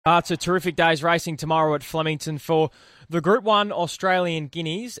It's a terrific day's racing tomorrow at Flemington for the Group 1 Australian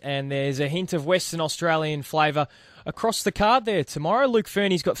Guineas, and there's a hint of Western Australian flavour across the card there tomorrow. Luke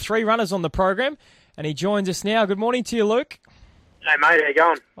Fernie's got 3 runners on the program, and he joins us now. Good morning to you, Luke. Hey, mate, how you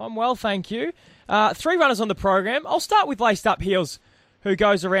going? I'm well, thank you. 3 runners on the program. I'll start with Laced Up Heels, who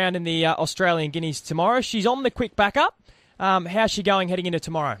goes around in the Australian Guineas tomorrow. She's on the quick backup. How's she going heading into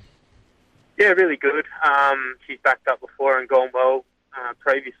tomorrow? Yeah, really good. She's backed up before and gone well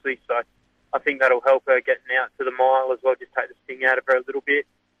previously, so I think that'll help her getting out to the mile as well, just take the sting out of her a little bit.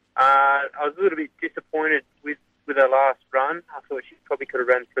 I was a little bit disappointed with her last run. I thought she probably could have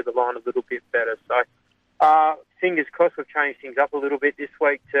run through the line a little bit better. So fingers crossed we've changed things up a little bit this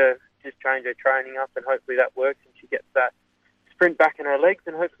week to just change her training up, and hopefully that works and she gets that sprint back in her legs,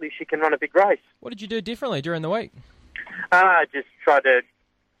 and hopefully she can run a big race. What did you do differently during the week? Just tried to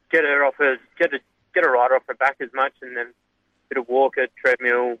get her off her, get her rider off her back as much, and then bit of walker,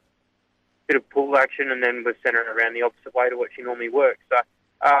 treadmill, bit of pull action, and then we've sent her around the opposite way to what she normally works. So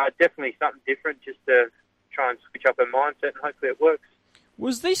definitely something different, just to try and switch up her mindset, and hopefully it works.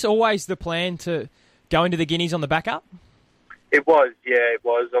 Was this always the plan, to go into the Guineas on the backup? It was, yeah, it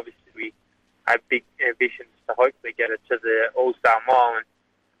was. Obviously we had big ambitions to hopefully get her to the All-Star Mile,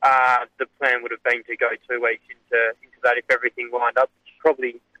 and the plan would have been to go 2 weeks into that if everything lined up. She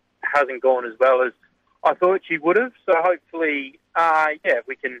probably hasn't gone as well as I thought she would have, so hopefully,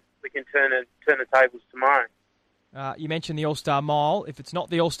 we can turn the tables tomorrow. You mentioned the All-Star Mile. If it's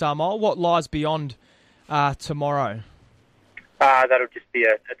not the All-Star Mile, what lies beyond tomorrow? That'll just be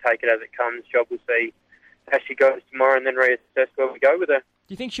a take it as it comes job. We'll see how she goes tomorrow and then reassess where we go with her. Do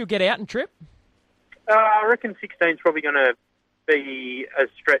you think she'll get out and trip? I reckon 16's probably going to be a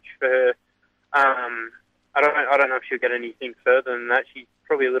stretch for her. I don't know if she'll get anything further than that. She's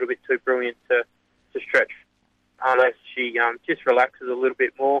probably a little bit too brilliant to stretch. Unless she just relaxes a little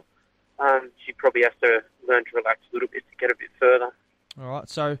bit more, she probably has to learn to relax a little bit to get a bit further. All right,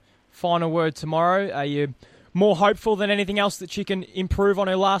 so final word tomorrow. Are you more hopeful than anything else that she can improve on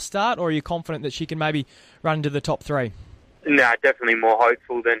her last start, or are you confident that she can maybe run into the top 3? No, definitely more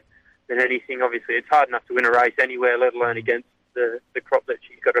hopeful than anything. Obviously, it's hard enough to win a race anywhere, let alone against the crop that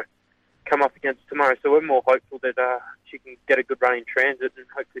she's got to come up against tomorrow. So we're more hopeful that she can get a good run in transit and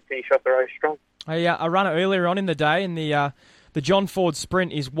hopefully finish off the race strong. A runner earlier on in the day in the John Ford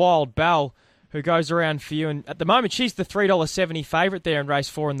Sprint is Wild Bell, who goes around for you. And at the moment, she's the $3.70 favourite there in race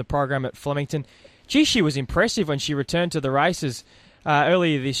 4 in the program at Flemington. Gee, she was impressive when she returned to the races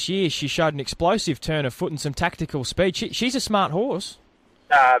earlier this year. She showed an explosive turn of foot and some tactical speed. She's a smart horse.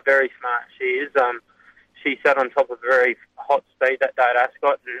 Very smart. She is. She sat on top of a very hot speed that day at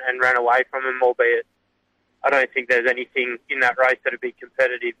Ascot and ran away from him, albeit I don't think there's anything in that race that would be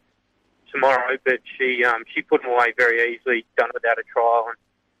competitive tomorrow, but she put him away very easily, done it without a trial, and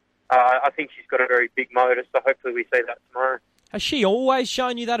I think she's got a very big motor, so hopefully we see that tomorrow. Has she always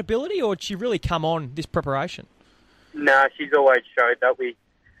shown you that ability, or did she really come on this preparation? No, she's always showed that. We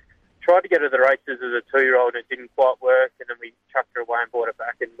tried to get her the races as a 2-year-old and it didn't quite work, and then we chucked her away and brought her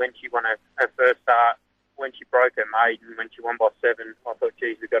back, and when she won her first start, when she broke her maiden, when she won by 7, I thought,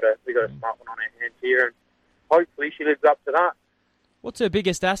 geez, we got a smart one on our hands here, and hopefully she lives up to that. What's her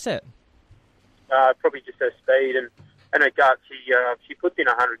biggest asset? Probably just her speed and her gut. She puts in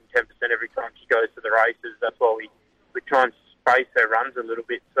 110% every time she goes to the races. That's why we try and space her runs a little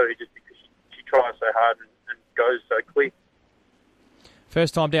bit, so just because she tries so hard and goes so quick.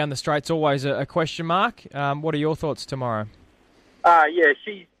 First time down the straight's always a question mark. What are your thoughts tomorrow? Yeah,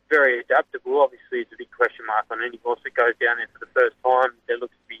 she's very adaptable. Obviously, it's a big question mark on any horse that goes down there for the first time. There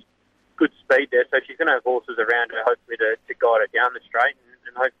looks to be good speed there, so she's going to have horses around her, hopefully, to guide her down the straight,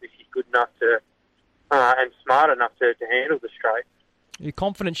 and hopefully she's good enough to and smart enough to handle the straight. Are you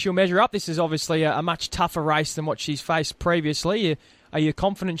confident she'll measure up? This is obviously a much tougher race than what she's faced previously. Are you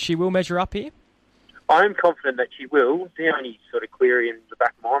confident she will measure up here? I am confident that she will. The only sort of query in the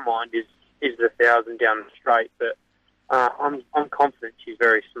back of my mind is the 1,000 down the straight, but I'm confident she's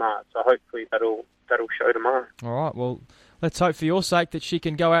very smart, so hopefully that'll show tomorrow. All right, well, let's hope for your sake that she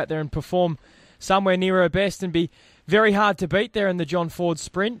can go out there and perform somewhere near her best and be very hard to beat there in the John Ford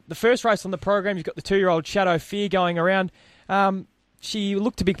Sprint. The first race on the program, you've got the 2-year-old Shadow Fear going around. She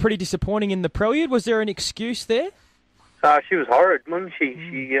looked to be pretty disappointing in the prelude. Was there an excuse there? She was horrid, wasn't she?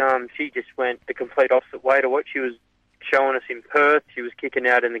 She just went the complete opposite way to what she was showing us in Perth. She was kicking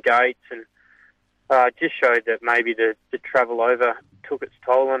out in the gates and just showed that maybe the travel over took its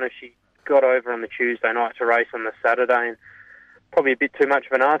toll on her. She got over on the Tuesday night to race on the Saturday, and probably a bit too much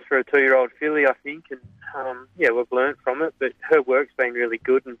of an ask for a 2-year-old filly, I think. And we've learnt from it, but her work's been really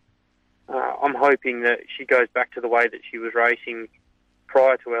good, and I'm hoping that she goes back to the way that she was racing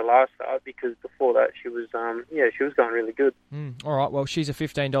prior to her last start, because before that she was she was going really good. All right, well, she's a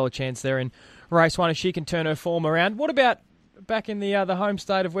 $15 chance there in race 1 if she can turn her form around. What about back in the home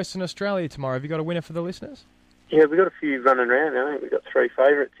state of Western Australia tomorrow? Have you got a winner for the listeners? Yeah, we've got a few running around. I think we've got 3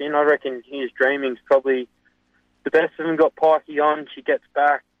 favourites in. I reckon Here's Dreaming's probably the best of them. Got Pikey on, she gets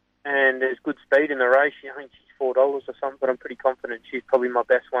back, and there's good speed in the race. I think she's $4 or something, but I'm pretty confident she's probably my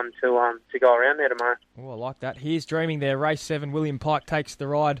best one to go around there tomorrow. Oh, I like that. Here's Dreaming there. Race 7, William Pike takes the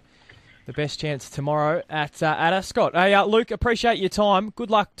ride. The best chance tomorrow at Ascot. Hey, Luke, appreciate your time. Good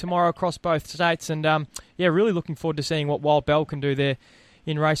luck tomorrow across both states, and really looking forward to seeing what Wild Bell can do there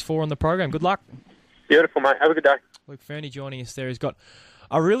in race 4 on the program. Good luck. Beautiful, mate. Have a good day. Luke Fernie joining us there. He's got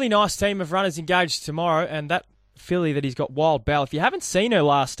a really nice team of runners engaged tomorrow, and that filly that he's got, Wild Bell. If you haven't seen her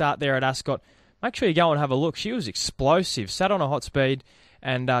last start there at Ascot, make sure you go and have a look. She was explosive, sat on a hot speed,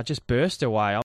 and just burst away.